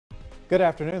Good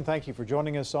afternoon. Thank you for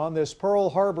joining us on this Pearl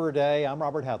Harbor Day. I'm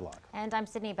Robert Hadlock. And I'm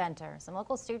Sydney Benter. Some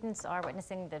local students are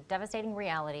witnessing the devastating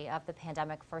reality of the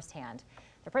pandemic firsthand.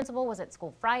 The principal was at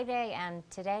school Friday, and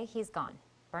today he's gone.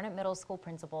 Burnet Middle School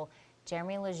principal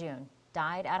Jeremy LeJeune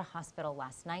died at a hospital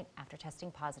last night after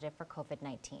testing positive for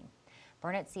COVID-19.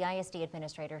 Burnet CISD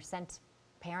administrator sent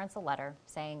parents a letter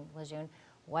saying LeJeune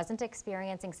wasn't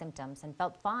experiencing symptoms and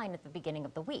felt fine at the beginning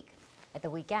of the week. At the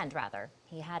weekend, rather.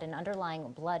 He had an underlying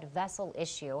blood vessel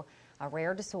issue, a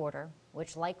rare disorder,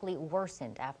 which likely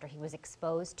worsened after he was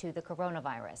exposed to the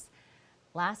coronavirus.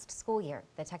 Last school year,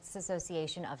 the Texas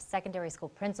Association of Secondary School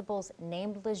Principals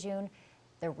named LeJeune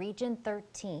the Region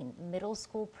 13 Middle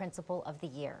School Principal of the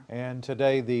Year. And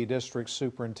today, the district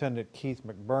superintendent, Keith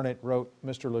McBurnett, wrote,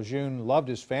 Mr. LeJeune loved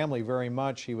his family very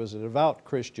much. He was a devout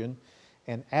Christian,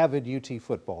 an avid UT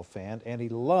football fan, and he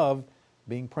loved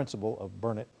being principal of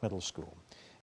Burnet Middle School.